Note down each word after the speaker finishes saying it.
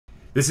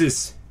This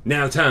is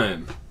now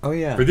time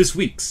for this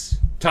week's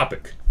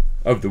topic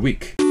of the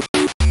week.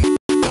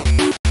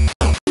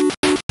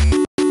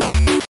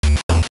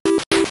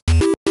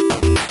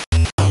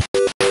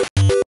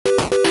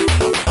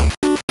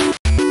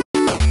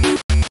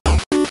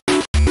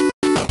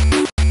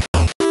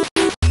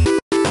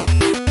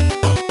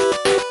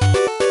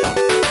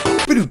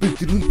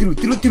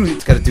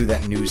 It's got to do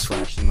that news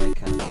flash and like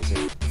kind of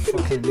music.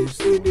 Fucking news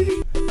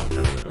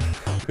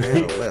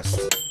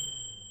list.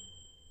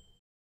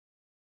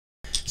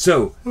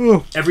 So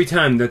every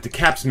time that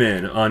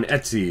TheCapsMan on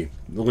Etsy,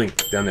 the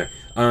link down there,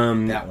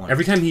 that one.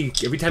 every time he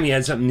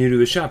adds something new to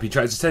his shop, he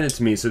tries to send it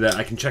to me so that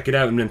I can check it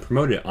out and then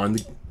promote it on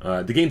the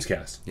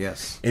Gamescast.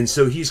 Yes. And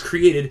so he's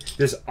created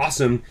this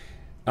awesome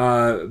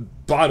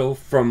bottle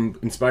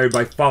inspired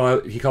by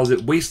Fallout. He calls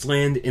it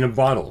Wasteland in a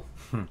Bottle.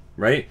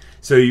 Right?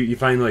 So you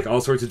find like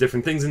all sorts of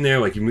different things in there,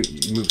 like you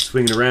move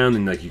swinging around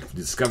and like you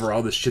discover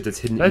all this shit that's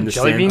hidden in the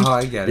sand. Bean? Oh,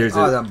 I get it.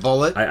 That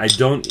bullet. I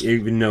don't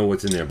even know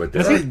what's in there, but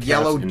there's a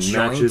yellow joint.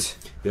 Matches.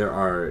 There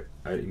are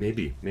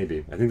maybe. I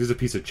think there's a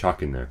piece of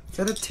chalk in there. Is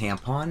that a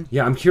tampon?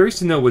 Yeah, I'm curious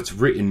to know what's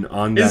written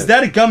on that. Is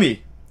that a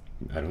gummy?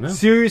 I don't know.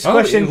 Serious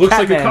question. It looks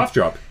Catman. like a cough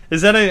drop.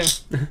 Is that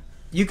a?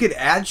 You could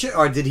add shit,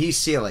 or did he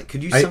seal it?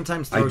 Could you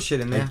sometimes throw shit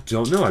in there? I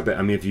don't know.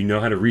 I mean, if you know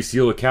how to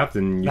reseal a cap,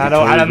 then you I'm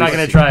not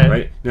going to try it.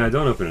 Right? No,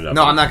 don't open it up.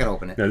 No, I'm not going to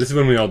open it. No, this is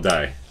when we all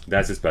die.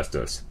 That's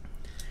asbestos.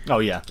 Oh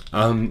yeah.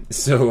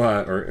 So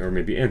or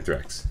maybe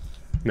anthrax.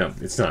 No,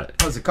 it's not.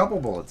 Oh, there's a couple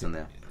bullets in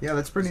there. Yeah,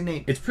 that's pretty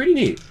neat. It's pretty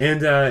neat,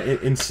 and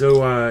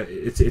so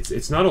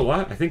it's not a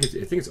lot. I think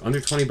it's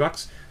under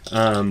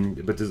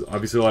 $20, but there's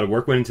obviously a lot of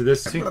work went into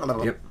this.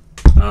 Yep.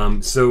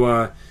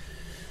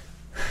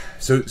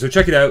 So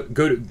check it out.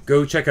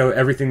 Go check out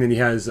everything that he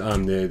has.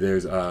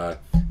 There's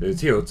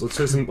here.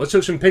 Let's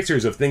show some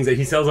pictures of things that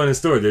he sells on his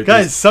store.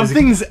 Guys,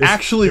 something's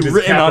actually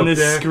written on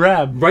this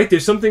scrap. Right,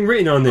 there's something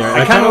written on there.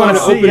 I kind of want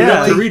to open it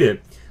up to read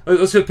it.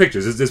 Let's show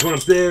pictures. There's one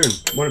up there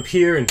and one up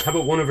here, and how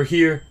about one over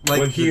here? Like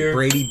one here, the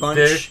Brady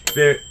Bunch.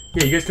 There.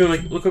 Yeah, you guys feel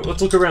like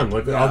let's look around.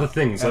 Look at all the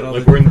things.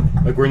 Like we're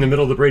in the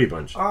middle of the Brady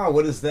Bunch. Oh,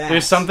 what is that?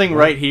 There's something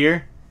right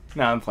here.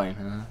 No, I'm playing.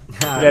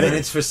 And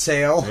it's for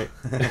sale.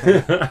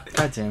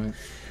 God damn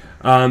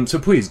it. So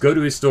please go to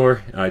his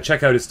store,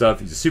 check out his stuff.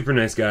 He's a super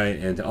nice guy,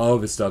 and all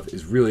of his stuff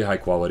is really high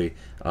quality.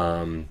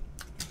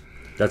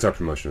 That's our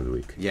promotion of the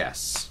week.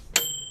 Yes.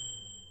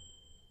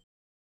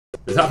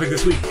 The topic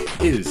this week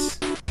is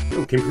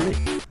came from me.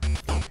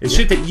 It's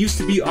shit that used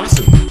to be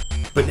awesome,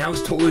 but now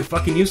it's totally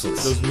fucking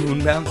useless. Those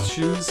moon bounce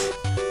shoes.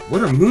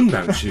 What are moon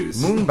bounce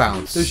shoes? Moon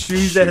bounce. Those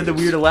shoes that had the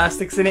weird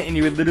elastics in it, and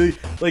you would literally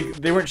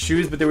they weren't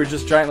shoes, but they were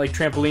just giant like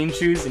trampoline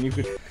shoes, and you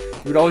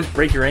would always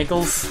break your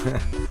ankles.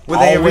 Were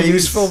they ever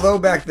useful though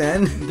back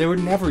then? They were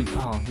never.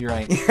 Oh, you're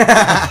right.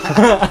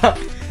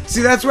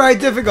 See, that's where I had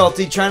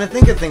difficulty trying to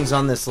think of things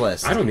on this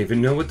list. I don't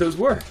even know what those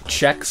were.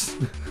 Checks.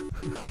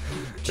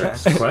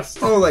 Checks? Quest?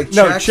 Oh, like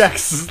no checks?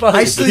 checks.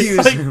 I still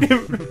use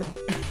them.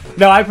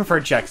 No, I prefer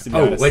checks to be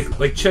honest.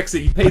 like checks that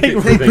you pay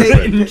for They things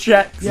written with.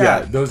 checks. Yeah,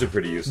 those are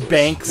pretty useless.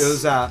 Banks.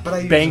 Those, but I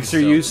use Banks them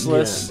are still.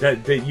 useless. Yeah,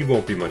 that you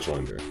won't be much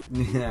longer.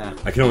 Yeah.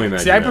 I can only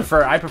imagine. See, I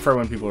that. prefer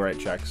when people write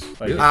checks,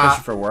 like Really?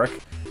 especially for work.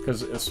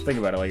 Because think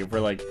about it, like if we're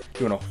like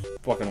doing a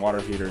fucking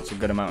water heater, it's a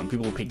good amount, and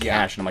people will pay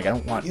cash, and I'm like, I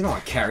don't want You don't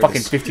want to carry fucking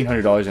this.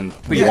 $1,500 in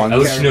Yeah, one. At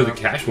least you know the around.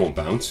 cash won't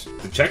bounce.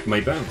 The check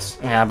might bounce.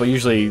 Yeah, but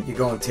usually, You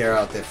go and tear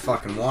out their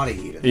fucking water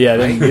heater. yeah,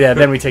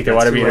 then we take their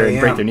water 2 heater and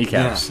break a.m. their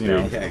kneecaps. Yeah. You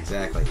know, Yeah,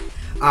 exactly.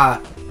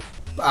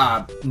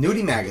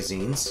 Nudie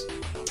magazines.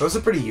 Those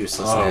are pretty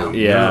useless now.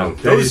 yeah. no,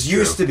 that Those is true.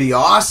 used to be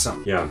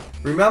awesome. Yeah.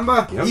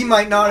 Remember? Yep. He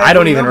might not. I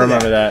don't even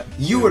remember that.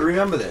 You would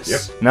remember this.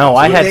 Yep. No,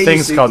 I had They things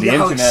used to- called the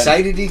how internet.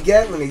 excited he'd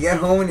get when he get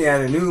home and you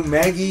had a new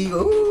Maggie.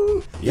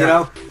 Ooh, Yeah. you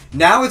know.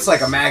 Now it's like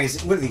a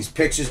magazine. What are these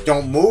pictures?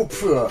 Don't move.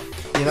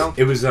 You know.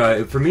 It was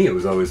for me. It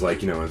was always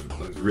like I was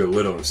real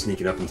little and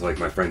sneaking up into like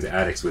my friends'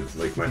 attics with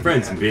like my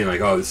friends and being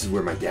like, oh, this is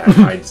where my dad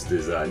hides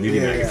his nudie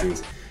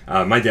magazines.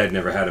 My dad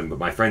never had them, but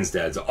my friends'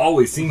 dads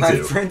always seemed My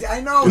to. friend,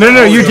 I know.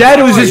 No, your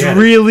dad was just yeah.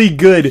 really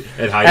good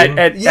At hiding?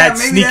 at Yeah,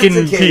 maybe sneaking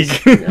that's the case.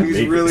 peek. Yeah, He was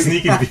maybe. really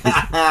Sneaking peek.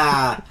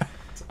 Awesome.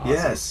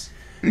 Yes.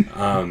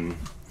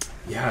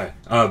 Yeah.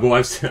 Well, I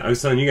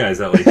was telling you guys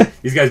that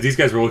like these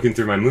guys were looking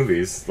through my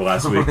movies the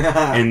last week,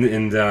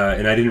 and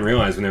I didn't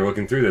realize when they were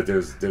looking through that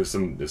there's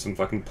some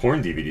fucking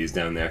porn DVDs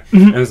down there.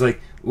 And I was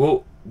like,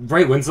 well,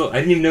 right. I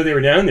didn't even know they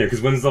were down there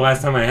because when's the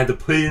last time I had to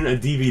put in a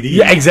DVD?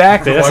 Yeah,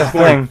 exactly. to That's watch the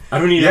porn? thing. I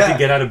don't even Yeah. have to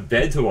get out of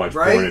bed to watch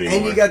Right? porn anymore.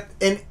 And you got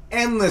an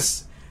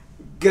endless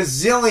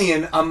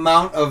gazillion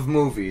amount of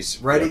movies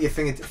right at your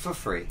fingertips for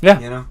free. Yeah.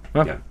 You know?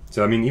 Yeah.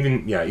 So I mean,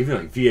 even like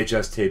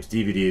VHS tapes,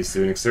 DVDs,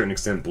 to a certain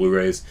extent,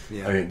 Blu-rays.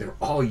 Yeah. I mean, they're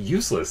all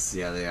useless.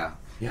 Yeah, they are.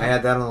 Yeah. I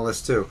had that on the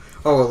list too.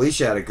 Oh,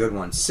 Alicia had a good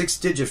one.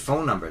 6-digit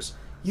phone numbers.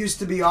 Used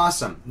to be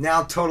awesome.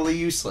 Now totally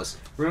useless.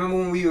 Remember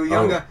when we were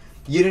younger?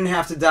 You didn't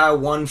have to dial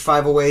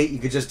 1-508. You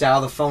could just dial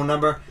the phone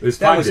number. It was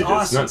that 5 was digits,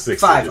 awesome. not 6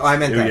 5. digits. Oh, I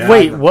meant that. Yeah.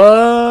 Wait,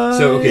 what?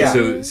 So okay, Yeah.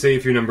 so say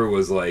if your number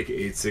was like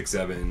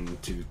 867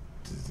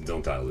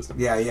 don't dial this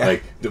number. Yeah, yeah.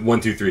 Like 1,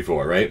 2, 3,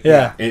 4, right?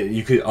 Yeah. And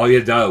you could all you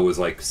had to dial was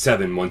like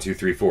 7, 1, 2,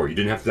 3, 4. You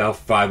didn't have to dial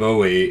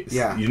 508.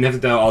 Yeah. You didn't have to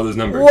dial all those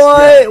numbers.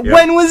 What? Yeah.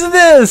 When was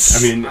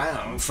this? I mean, I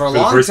don't know, for a the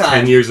long first time.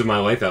 10 years of my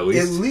life, at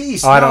least. At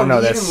least. Oh, I don't know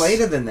Even this.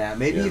 later than that.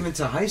 Maybe Yeah. even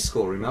to high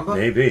school, remember?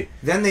 Maybe.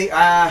 Then they,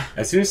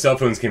 As soon as cell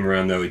phones came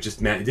around, though, it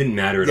just it didn't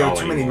matter at there all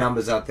were too many anymore.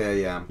 numbers out there,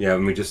 yeah. Yeah,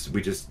 and we just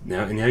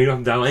now you don't have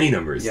to dial any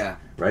numbers. Yeah.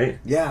 Right?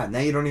 Yeah, now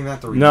you don't even have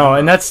to remember. No,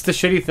 and that's the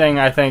shitty thing,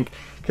 I think,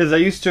 because I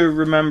used to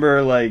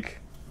remember, like,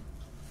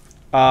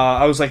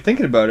 I was, like,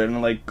 thinking about it,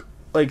 and,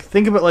 like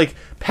think about, like,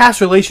 past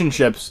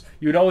relationships,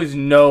 you would always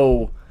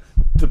know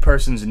the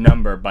person's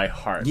number by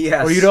heart.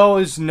 Yes. Or you'd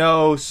always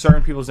know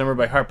certain people's number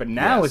by heart, but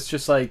now Yes. it's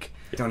just, like...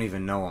 Don't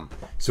even know them.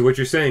 So what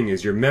you're saying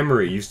is your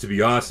memory used to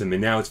be awesome, and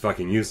now it's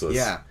fucking useless.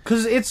 Yeah.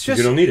 Because it's just...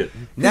 You don't need it.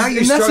 Now you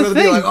And that's struggle the to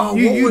be thing. like, oh,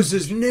 You- what you- was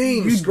his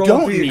name? you Scroll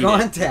don't through your need it.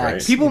 contacts.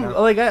 Right. People, you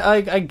know? like,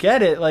 I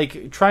get it,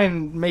 like, try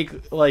and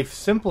make life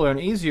simpler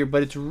and easier,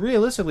 but it's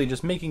realistically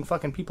just making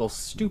fucking people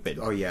stupid.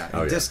 Oh, yeah.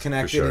 Oh, yeah,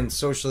 Disconnected for sure. and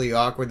socially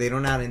awkward. They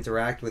don't know how to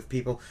interact with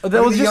people. That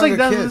Look was at the just like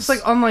younger that. kids. It's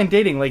like online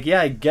dating. Like, yeah,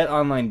 I get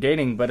online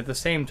dating, but at the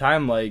same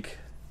time, like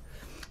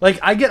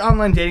I get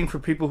online dating for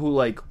people who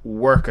like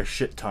work a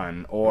shit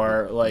ton,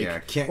 or like, Yeah,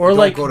 can't- or don't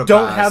like go to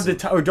don't bars have the and-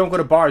 time, or don't go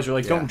to bars, or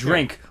like Yeah, don't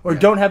drink, or yeah.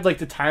 don't have like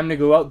the time to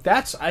go out.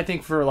 That's I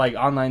think for like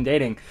online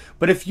dating.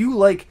 But if you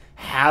like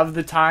have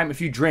the time,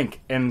 if you drink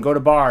and go to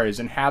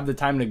bars and have the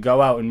time to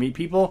go out and meet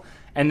people,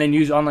 and then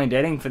use online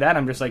dating for that,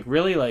 I'm just like,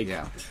 really, like,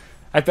 Yeah.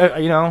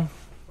 you know,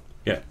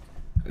 Yeah.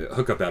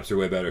 Hookup apps are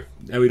way better.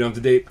 Now we don't have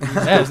to date.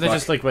 yeah, isn't it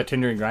just like what,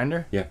 Tinder and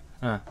Grindr? Yeah.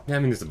 Yeah, I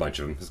mean, there's a bunch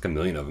of them. There's like a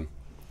million of them.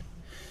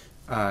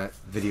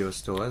 Video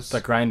stores.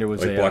 Like Grindr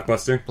was Like a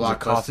Blockbuster.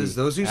 coffee Blockbusters.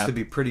 Those used app. to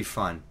be pretty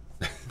fun.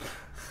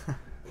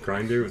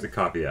 Grindr was a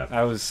copy app.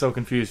 I was so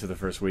confused for the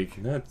first week.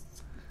 That's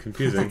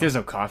confusing. Like, there's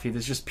no coffee.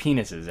 There's just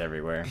penises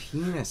everywhere.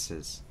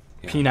 Penises.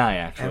 Yeah. Peni,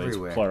 actually.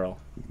 Everywhere. It's plural.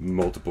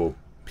 Multiple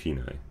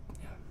peni.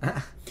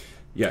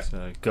 Yeah. It's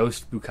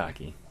Ghost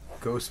Bukkake.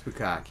 Ghost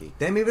Bukkake.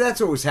 Then maybe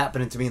that's what was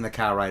happening to me in the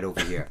car ride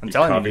over here. I'm You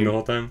telling you, coughing the dude.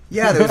 whole time?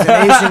 Yeah, there was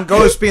an Asian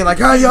ghost being like,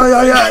 oh,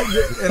 yeah.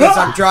 And as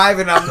I'm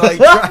driving, I'm like,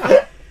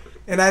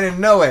 and I didn't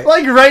know it.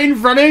 Like, right in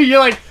front of you, you're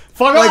like,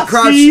 fuck Like off,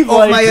 crouched Steve. over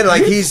Like, my head,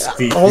 like he's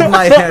Steve. holding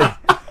my head.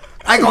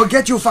 I go,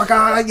 get you,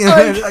 fucker. You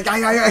know,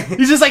 like,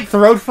 he's just like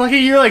throat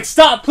fucking. You're like,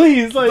 stop,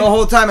 please. Like, the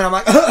whole time, and I'm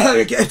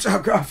like, get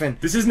stop coughing.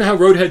 This isn't how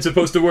Roadhead's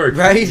supposed to work.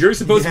 Right? You're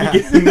supposed Yeah. to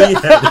be getting me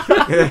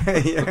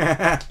head.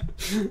 Yeah.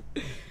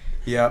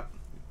 Yep.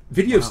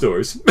 Video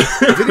stores.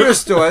 Video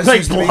stores like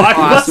used to be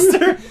awesome.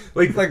 Blockbuster.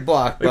 Like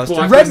Blockbuster.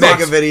 Blockbuster.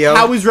 Mega Video.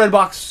 How is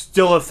Redbox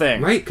still a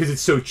thing? Right? Because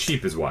it's so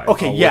cheap is why.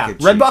 Okay, Oh, yeah.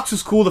 wicked cheap. Redbox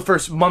was cool the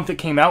first month it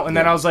came out, and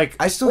then I was like,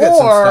 I still get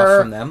some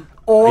stuff from them.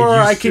 Or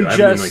I I used can to. I just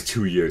haven't in like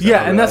 2 years.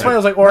 Yeah, and that's why I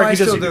was like, or No, I I can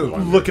just still do.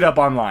 look it up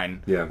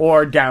online, Yeah.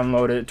 or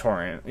download it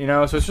torrent. You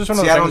know, so it's just one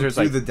of See, those I things don't where it's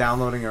do like, the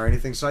downloading or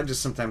anything, so I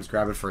just sometimes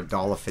grab it for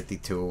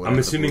 $1.52. I'm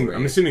assuming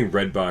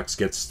Redbox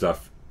gets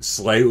stuff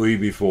slightly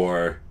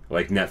before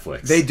like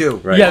Netflix. They do.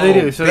 Right? Yeah, they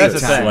do, so big that's the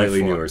time. thing.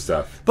 Slightly before. newer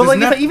stuff. but like,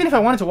 Does even if I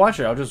wanted to watch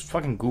it, I'll just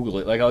fucking Google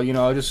it. Like,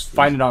 I'll just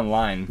find it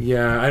online.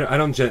 Yeah, I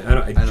do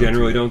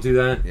generally that. don't do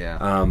that.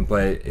 Yeah.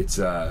 But it's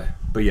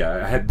but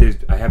yeah,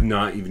 I have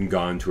not even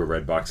gone to a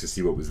Redbox to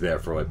see what was there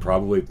for like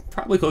probably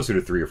closer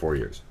to 3 or 4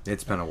 years.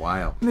 It's been a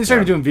while. And they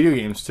started doing video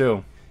games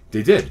too,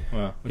 They did.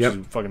 which Yep.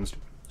 is fucking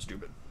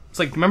stupid. It's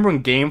like, remember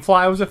when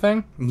GameFly was a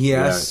thing?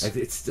 Yes.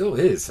 Yeah, it still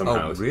is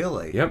somehow. Oh,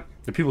 really? Yep.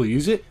 Do people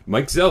use it?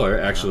 Mike Zeller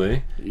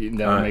actually.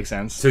 That would make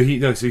sense. So he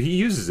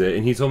uses it,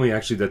 and he told me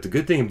actually that the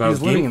good thing He about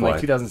was living in GameFly,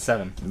 like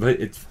 2007. but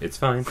it's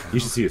fine. You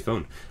should see his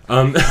phone.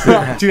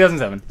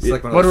 2007. It's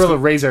like one of those- Motorola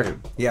Razr.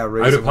 Yeah,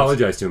 I'd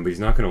apologize to him, but he's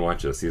not going to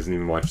watch this. He doesn't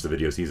even watch the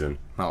video season.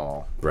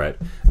 Oh. Brett.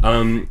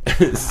 I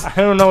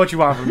don't know what you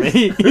want from me.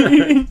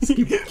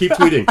 keep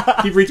tweeting.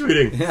 Keep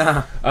retweeting.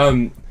 Yeah.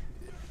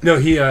 No,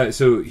 he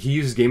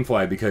uses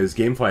GameFly because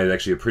GameFly is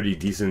actually a pretty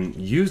decent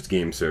used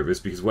game service.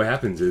 Because what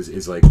happens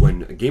is like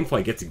when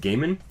GameFly gets a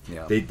game in,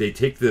 Yeah. they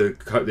take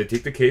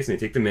the case and they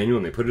take the manual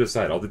and they put it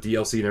aside, all the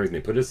DLC and everything. They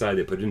put it aside,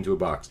 they put it into a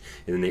box,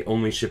 and then they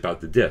only ship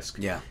out the disc.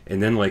 Yeah.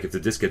 And then like if the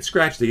disc gets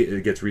scratched,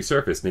 it gets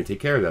resurfaced, and they take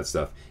care of that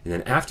stuff. And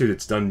then after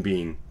it's done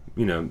being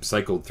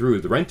cycled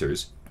through the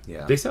renters,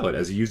 Yeah. they sell it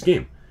as a used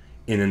game.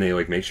 And then they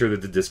like make sure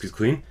that the disc is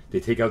clean. They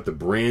take out the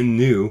brand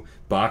new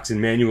box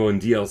and manual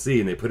and DLC,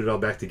 and they put it all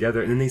back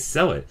together, and then they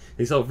sell it.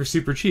 They sell it for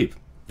super cheap,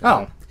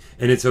 Oh.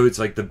 and it's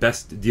like the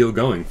best deal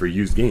going for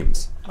used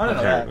games. I don't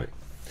know apparently.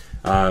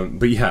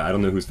 But yeah, I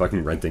don't know who's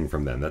fucking renting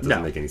from them. That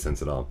doesn't make any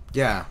sense at all.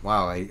 Yeah.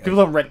 Wow. People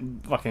don't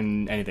rent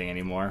fucking anything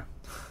anymore.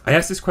 I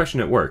asked this question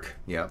at work,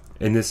 Yep.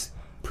 and this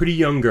pretty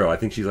young girl, I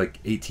think she's like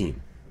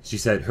 18. She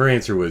said her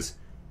answer was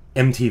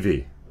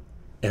MTV.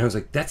 And I was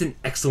like, that's an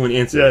excellent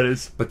answer. Yeah, it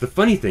is. But the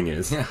funny thing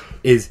is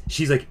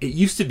she's like, it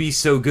used to be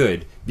so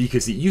good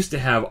because it used to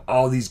have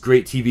all these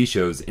great TV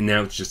shows, and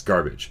now it's just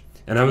garbage.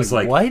 And I was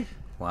like, what?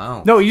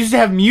 Wow. No, it used to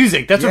have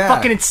music. That's Yeah. what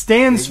fucking it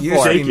stands It used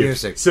for. to be Thank you.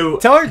 music. So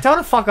Tell her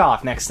to fuck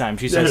off next time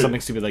she says No,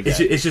 something stupid like it's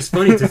that. it's just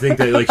funny to think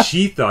that like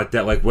she thought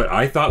that like what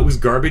I thought was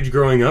garbage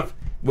growing up,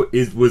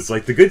 was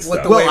like the good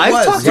stuff. the way Well, it I've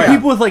was, talked to yeah.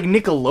 people with like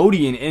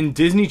Nickelodeon and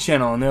Disney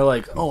Channel, and they're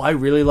like, "Oh, I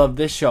really love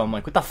this show." I'm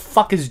like, "What the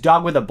fuck is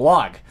Dog with a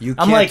Blog?" You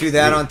I'm can't like, do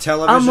that on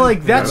television. I'm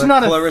like, that's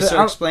not a Clarissa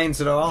I'm- explains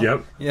it all.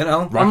 Yep. You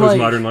know, Rocko's like-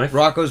 Modern Life.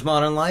 Rocko's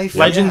Modern Life,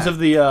 Legends yeah. of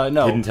the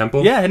no Hidden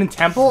Temple? Yeah, Hidden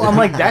Temple. I'm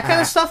like that kind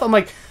of stuff. I'm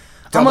like,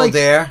 Double like,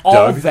 Dare. all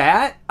Doug.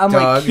 that. I'm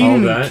Doug. like Keenan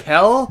All and that.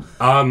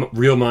 Kel.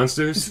 Real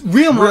Monsters.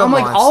 Real I'm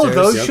like all of Monsters,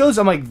 those yep. shows.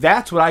 I'm like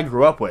that's what I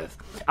grew up with.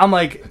 I'm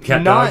like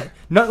Cat not Dog.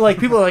 not like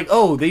people are like,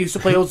 oh, they used to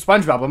play old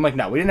SpongeBob. I'm like,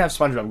 no, we didn't have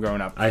SpongeBob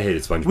growing up. I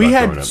hated SpongeBob We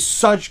growing had up.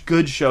 such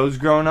good shows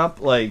growing up,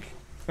 like,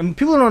 and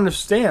people don't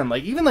understand.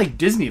 Like, even like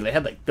Disney, they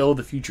had like Bill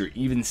the Future,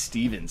 Even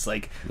Stevens,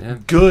 like Yeah.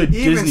 good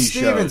Even Disney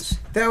Stevens, shows.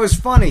 that was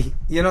funny.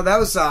 You know, that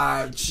was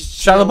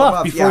Shia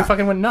LaBeouf before he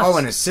fucking went nuts. Oh,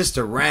 and his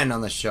sister Ren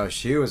on the show.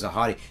 She was a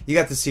hottie. You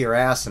got to see her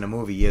ass in a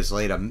movie years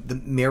later, The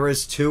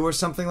Mirrors 2 or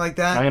something like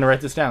that. I'm gonna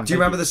write this down. Do you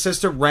remember the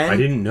sister Ren? I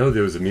didn't know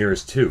there was a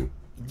Mirrors 2.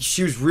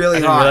 She was I really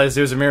didn't hot. realize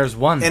there was a Mirrors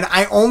 1. And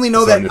I only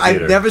know Saw it in that the I've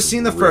theater. never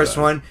seen the Real first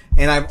bad. one,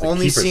 and I've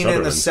only Kiefer seen it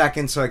in the Sutherland.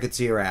 second, so I could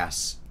see her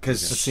ass. Because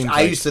seems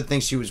I like- used to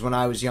think she was, when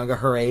I was younger,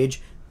 her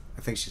age.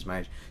 I think she's my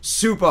age.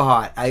 Super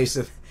hot. I used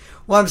to.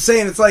 Well, I'm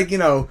saying it's like, you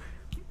don't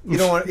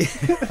want.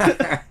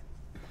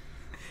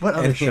 What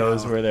other and,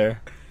 shows you know. were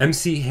there?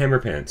 MC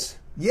Hammerpants.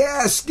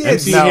 Yeah,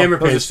 skids. MC No, Hammer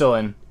those are Pants. still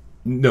in.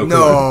 No.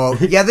 No,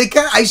 yeah, they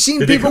kind. I seen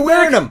Did they people come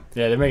wearing back? them.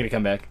 Yeah, they're making a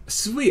comeback.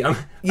 Sweet.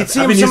 You'd I've see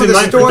 'em been in some of using the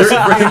mine stores. For,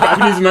 I've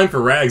been using mine for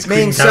rags.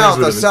 Maine cleaning counters South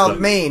with or them and South stuff.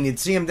 Maine. You'd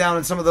see them down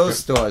in some of those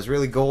stores,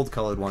 really gold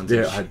colored ones.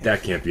 and Yeah, shit.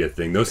 that can't be a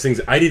thing. Those things,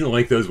 I didn't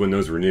like those when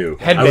those were new. I was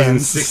in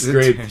Headbands. 6th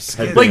grade.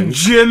 They're Headbands. Like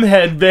gym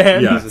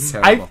headbands. Yeah. This is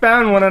I terrible.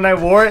 found one and I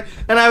wore it,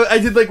 and I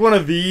did like one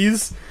of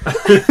these.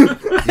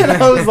 And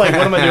I was like,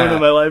 what am I doing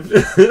with my life?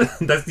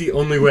 That's the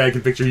only way I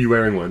can picture you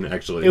wearing one,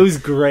 actually. It was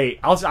great.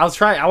 I'll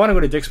try. I want to go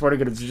to Dick's Sporting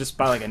Goods to just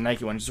buy like a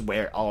Nike one, and just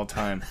wear it all the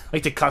time.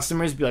 Like the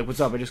customers be like, "What's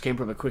up? I just came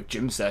from a quick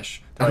gym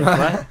sesh." They're like,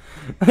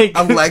 what? Like,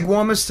 A leg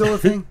warmer still a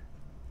thing?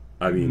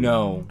 I mean,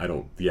 No. I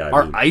don't. Yeah, I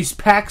are mean, ice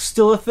packs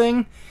still a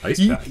thing? ice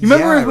You packs.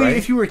 remember Yeah, if, right.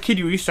 if you were a kid,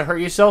 you used to hurt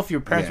yourself. Your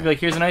parents Yeah. would be like,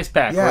 "Here's an ice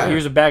pack," Yeah. or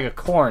 "Here's a bag of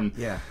corn."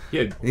 Yeah.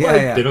 Yeah, Yeah,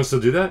 what? yeah. They don't still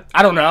do that?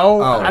 I don't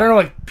know. Oh. I don't know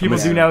what people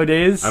Yeah. do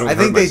nowadays. I don't. I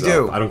think hurt they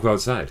myself. do. I don't go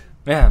outside.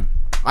 Yeah.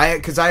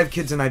 Because I have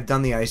kids and I've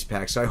done the ice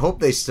pack, so I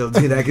hope they still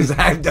do that because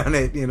I've done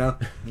it.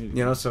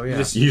 So yeah.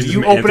 Just- You use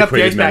You some open up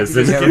the ice antiquated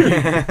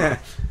pack,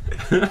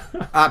 you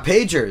medicine.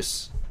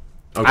 Pagers.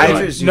 Oh, I God.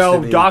 just- used to No,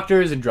 be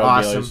doctors and drug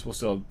awesome. dealers will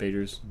still have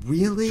pagers.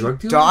 Really? Drug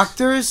dealers?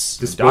 Doctors?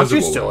 Disposable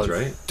Doctors still ones, have-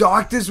 right?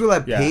 Doctors will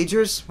have Yeah.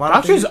 pagers? Why don't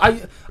Doctors,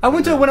 they- I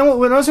went to when I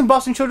was in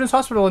Boston Children's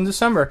Hospital in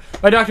December.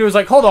 My doctor was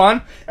like, "Hold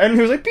on," and he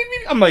was like, "Beep,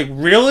 beep." I'm like,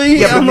 "Really?"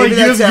 Yeah, but I'm like, maybe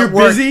that's "You're at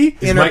work. busy."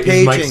 Is Inner Mike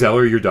paging.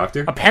 Zeller your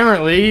doctor?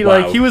 Apparently, Wow.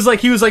 like he was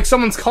like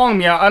someone's calling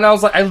me out, and I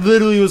was like, I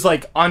literally was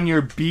like on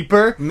your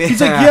beeper. He's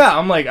like, Yeah. "Yeah."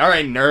 I'm like, "All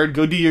right, nerd,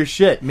 go do your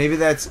shit." Maybe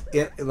that's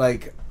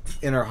like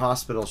inner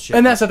hospital shit.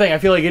 And that's the thing. I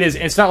feel like it is.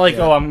 It's not like,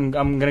 Yeah. oh, I'm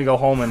gonna go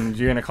home and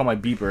you're gonna call my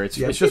beeper. It's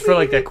Yeah. it's just for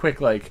like that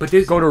quick like, But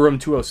there's- go to room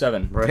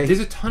 207. right. There's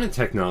a ton of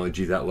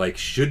technology that like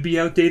should be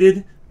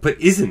outdated, but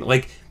isn't.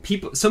 Like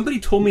somebody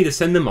told me to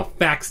send them a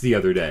fax the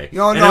other day.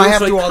 No, And no, I was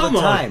have like, to all the come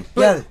on. time.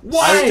 But Yeah,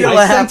 why? still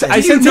I happens. sent, I I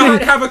sent do it-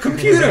 not have a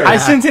computer. I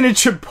sent in a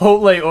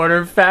Chipotle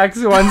order fax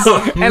once,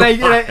 Oh and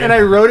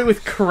I wrote it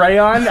with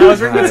crayon. I was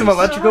working at some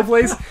electrical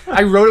place.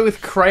 I wrote it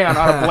with crayon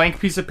on a blank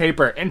piece of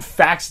paper and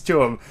faxed to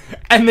them,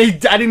 and I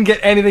didn't get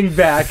anything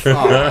back.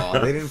 Oh,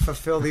 they didn't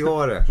fulfill the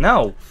order.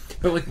 No,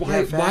 But like,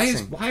 Yeah,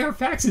 why are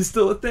faxes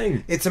still a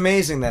thing? It's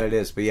amazing that it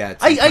is, but yeah,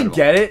 it's I incredible.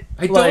 get it.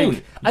 I Like,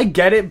 don't. I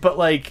get it, but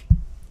like.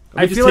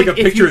 I I just feel take like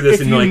a picture of this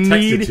if and you like text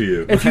need, it to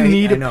you. If you Right,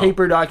 need I a know.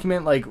 paper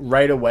document like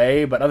right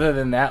away, but other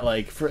than that,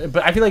 like but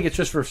I feel like it's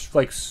just for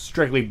like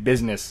strictly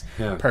business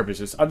Yeah.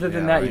 purposes. Other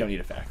than Yeah, that, right. you don't need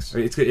a fax.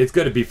 It's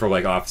got to be for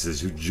like offices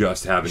who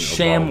just haven't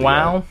Sham evolved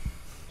wow. yet.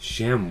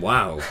 Sham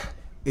wow.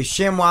 Is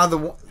ShamWow the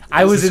one?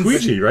 I was It's in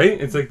squishy, right?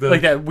 It's like the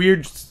like that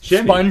weird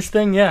Chamois. sponge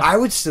thing. Yeah, I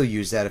would still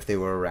use that if they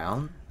were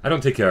around. I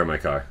don't take care of my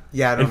car.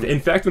 Yeah, I don't. In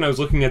fact, when I was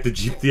looking at the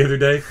Jeep the other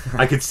day,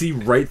 I could see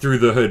right through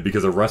the hood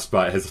because a rust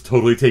spot has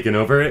totally taken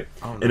over it.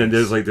 Oh, And then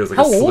nice. there's like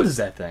how a old slit. is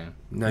that thing?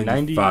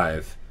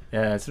 95.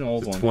 Yeah, it's an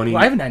old one. 20.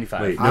 Well, I have a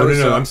 95 Wait, I no,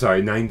 was, I'm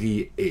sorry,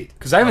 98.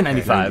 because I have a Okay,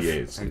 95,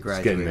 98. It's I getting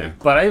graduated. there.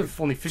 but I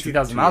have only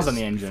 50,000 miles on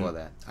the Before engine.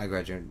 that, I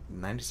graduated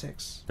in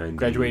 '96. 90.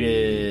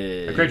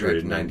 Graduated. I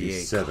graduated in 98.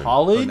 97.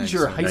 College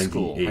or 97. high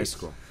school? 98. High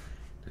school.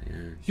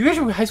 You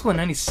graduated high school in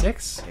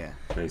 96? Yeah.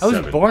 I was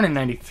 97. born in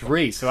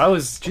 93, so I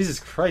was Jesus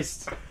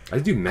Christ. I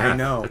do math. I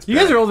know. That's You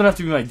guys bad. are old enough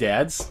to be my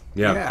dads.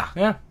 Yeah. Yeah.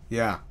 Yeah.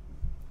 Yeah.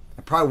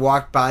 I probably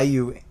walked by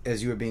you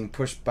as you were being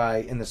pushed by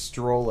in the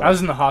stroller. I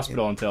was in the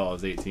hospital until I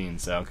was 18,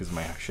 so because of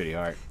my shitty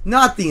heart.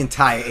 Not the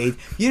entire 8.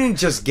 You didn't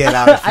just get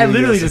out. A few I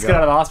literally years just ago. got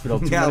out of the hospital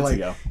 2 Yeah, minutes like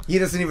ago. he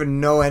doesn't even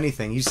know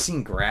anything. You've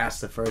seen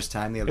grass the first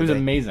time the It other was day.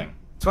 amazing.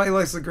 That's why he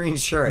likes the green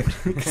shirt.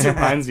 Because it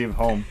reminds me of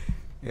home.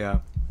 Yeah.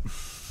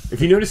 If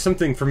you notice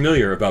something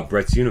familiar about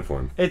Brett's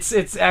uniform,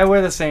 It's I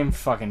wear the same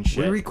fucking We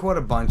shit. record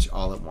a bunch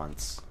all at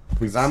once.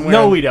 please. I'm No,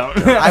 wearing- we don't.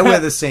 I wear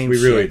the same We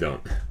shit. really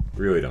don't.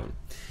 Really don't.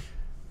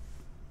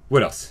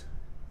 What else?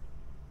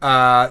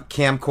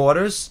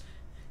 Camcorders.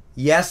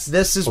 Yes,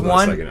 this is Hold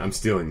one. on a second. I'm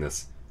stealing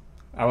this.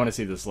 I want to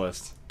see this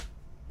list.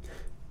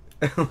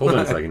 Hold on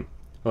a second.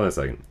 Hold on a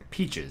second.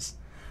 Peaches.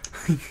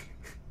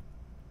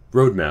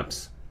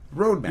 Roadmaps.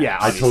 Roadmap. Yeah,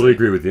 I totally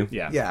agree with you.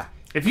 Yeah. Yeah.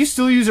 If you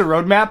still use a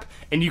roadmap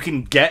and you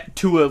can get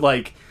to a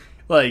like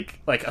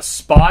a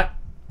spot,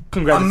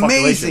 congratulations.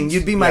 Amazing.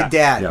 You'd be my Yeah.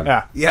 dad.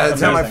 Yeah. Yeah,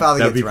 that's how my father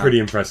That'd gets be around. pretty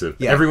impressive.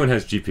 Yeah. Everyone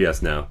has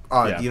GPS now.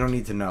 Oh, Yeah. you don't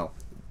need to know.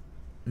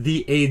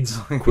 The AIDS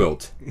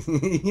quilt.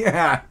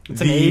 Yeah.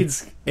 It's an The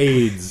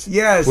AIDS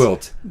Yes.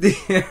 quilt. The,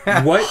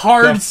 What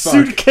hard the fuck?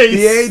 suitcase.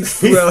 the AIDS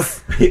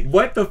quilt.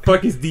 What the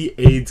fuck is the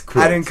AIDS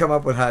quilt? I didn't come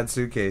up with hard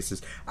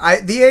suitcases.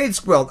 The AIDS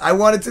quilt. I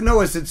wanted to know,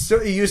 it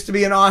used to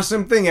be an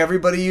awesome thing.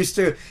 Everybody used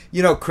to,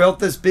 quilt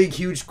this big,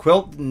 huge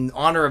quilt in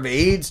honor of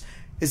AIDS.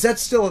 Is that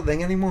still a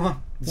thing anymore?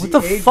 What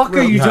the fuck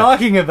are you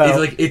talking about? It's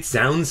like, it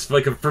sounds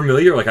like a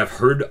familiar, like I've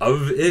heard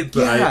of it,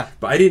 but Yeah.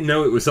 I didn't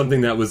know it was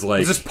something that was like,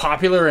 Was this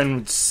popular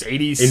in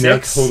 86? and now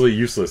totally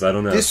useless. I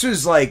don't know. This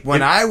was like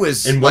when I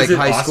was and was like it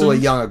high school or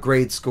awesome?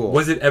 grade school.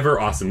 Was it ever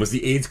awesome? Was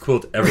the AIDS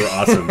quilt ever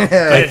awesome? It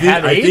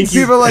had I think AIDS?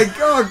 you People are like,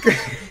 oh,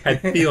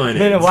 had feline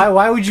Man, AIDS.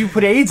 why would you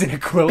put AIDS in a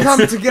quilt?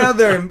 come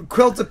together and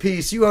quilt a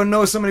piece. You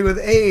know somebody with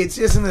AIDS.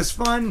 Isn't this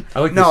fun? I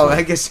like this no, one.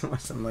 I guess it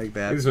wasn't like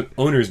that. This was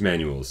owner's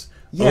manuals.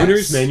 Yes.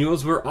 Owner's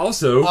manuals were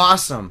also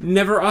Awesome.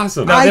 never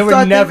awesome. No, I they were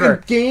thought never. they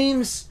were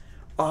games.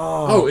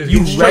 Oh, you read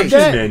instruction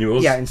that?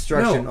 manuals? Yeah,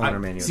 instruction No, owner I-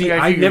 manuals. See,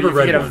 Like, I if you- never if you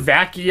read get a one.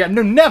 vacuum. Yeah,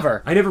 no,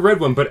 never. I never read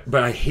one, but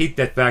I hate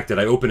that fact that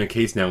I open a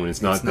case now when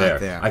it's not, It's not there.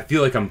 there. I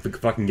feel like I'm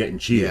fucking getting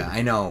cheated. Yeah,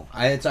 I know.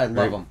 I love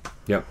Right. them.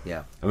 Yep.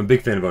 Yeah. I'm a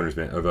big fan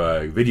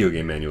of video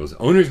game manuals.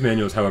 Owner's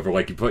manuals, however,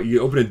 like you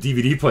open a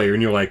DVD player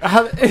and you're like,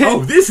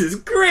 oh, this is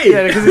great.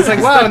 Yeah, because it's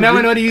like, wow, now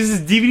I know how to use this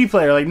DVD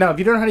player. Like, no, if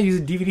you don't know how to use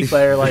a DVD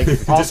player, like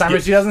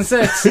Alzheimer's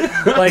 2006,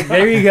 like,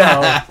 there you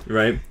go.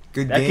 Right?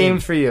 Good That game.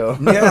 game's for you.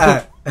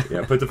 Yeah.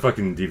 Yeah, put the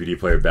fucking DVD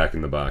player back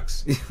in the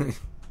box.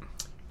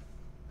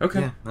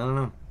 Okay. Yeah, I don't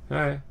know. All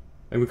right. I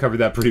think we covered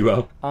that pretty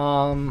well.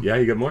 Yeah,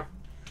 you got more?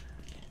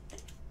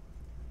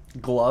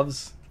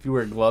 Gloves. If you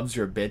wear gloves,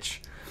 you're a bitch.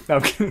 No,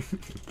 I'm kidding.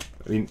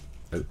 I mean,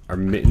 are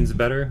mittens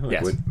better? Like,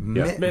 Yes. yeah.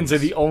 Mittens. Mittens are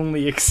the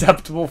only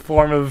acceptable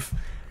form of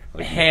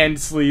Like, hand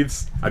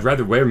sleeves. I'd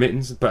rather wear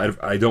mittens,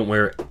 but I don't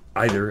wear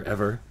either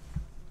ever.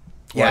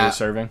 While Yeah. you're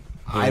serving.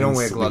 I don't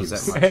wear gloves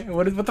that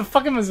much. what the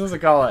fuck am I supposed to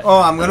call it?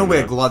 Oh, I'm gonna don't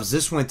wear know. gloves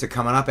this winter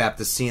coming up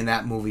after seeing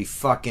that movie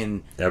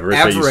fucking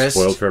Everest. That you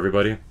spoiled for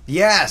everybody.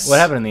 Yes. What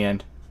happened in the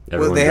end? Well,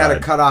 Everyone they had to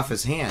died. cut off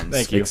his hands.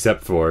 Thank you.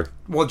 Except for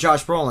Well,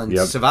 Josh Brolin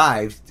Yep.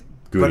 survived.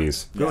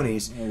 Goonies.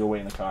 Goonies. I'm gonna go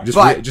wait in the car. Just,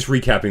 But- just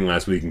recapping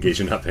last week in case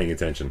you're not paying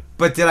attention.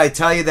 But did I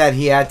tell you that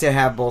he had to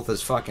have both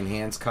his fucking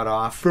hands cut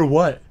off? For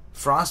what?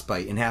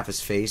 Frostbite in half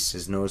his face,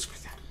 his nose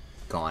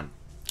gone.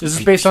 Is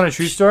this based on a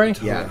true story?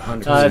 Yeah,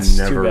 100%. That's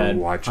too never bad.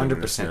 watching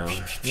 100%. this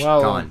now.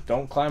 Well, Gone.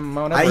 don't climb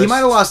Mount Everest. He might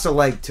have lost a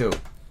leg too.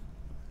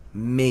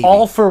 Maybe.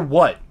 All for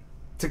what?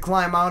 to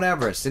climb Mount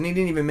Everest, and he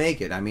didn't even make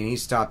it. I mean, he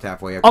stopped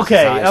halfway up. 'cause his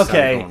Okay, eyes started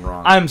okay. going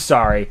wrong. I'm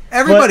sorry.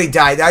 Everybody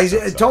died. I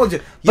told you.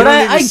 But don't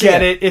even I see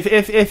get it.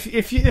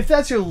 If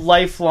that's your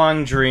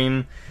lifelong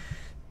dream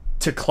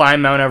to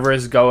climb Mount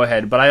Everest, go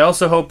ahead. But I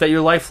also hope that your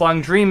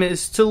lifelong dream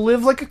is to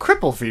live like a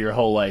cripple for your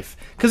whole life.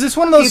 Because it's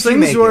one of those If you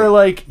things make where, it.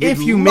 like, You're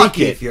if you make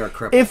lucky it, if you're a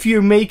cripple. if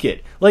you make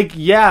it, like,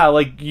 yeah,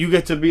 like you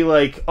get to be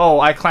like, oh,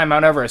 I climb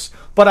Mount Everest.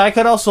 But I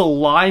could also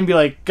lie and be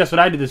like, guess what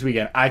I did this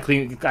weekend? I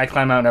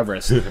climb Mount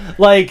Everest.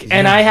 Like,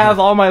 and I have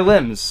all my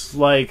limbs.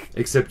 Like,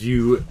 Except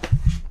you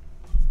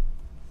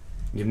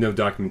have no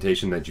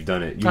documentation that you've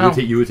done it.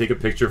 You would take a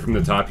picture from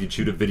the top. You'd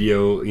shoot a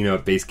video,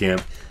 at base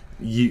camp.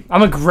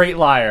 I'm a great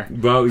liar.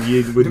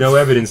 With no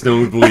evidence, no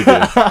one would believe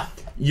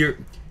it.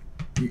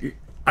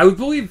 I would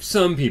believe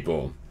some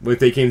people if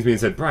they came to me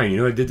and said, "Brian, you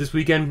know what I did this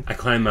weekend? I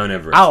climbed Mount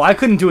Everest." Oh, I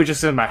couldn't do it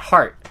just in my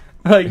heart.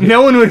 Like,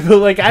 no one would be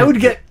like, I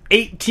would get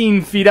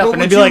 18 feet up But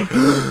and I'd would be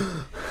you-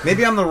 like,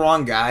 Maybe I'm the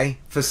wrong guy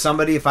for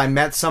somebody. If I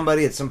met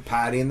somebody at some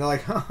party and they're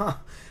like,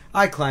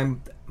 I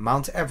climbed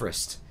Mount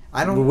Everest.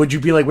 I don't. would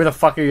you be like, where the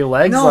fuck are your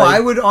legs? No, Like, I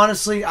would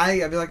honestly.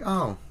 I'd be like,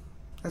 oh,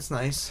 that's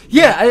nice.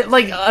 Yeah,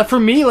 for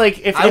me, like,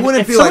 if I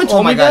wouldn't if be someone like, oh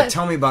told my me god, that,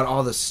 tell me about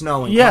all the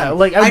snow. And yeah, climbing.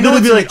 like, I would know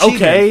literally be it's like, an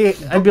okay.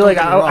 achievement. I'd be Don't like,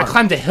 get me I wrong.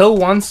 climbed a hill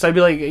once. I'd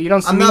be like, you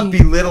don't see I'm me. not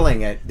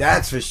belittling it.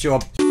 That's for sure.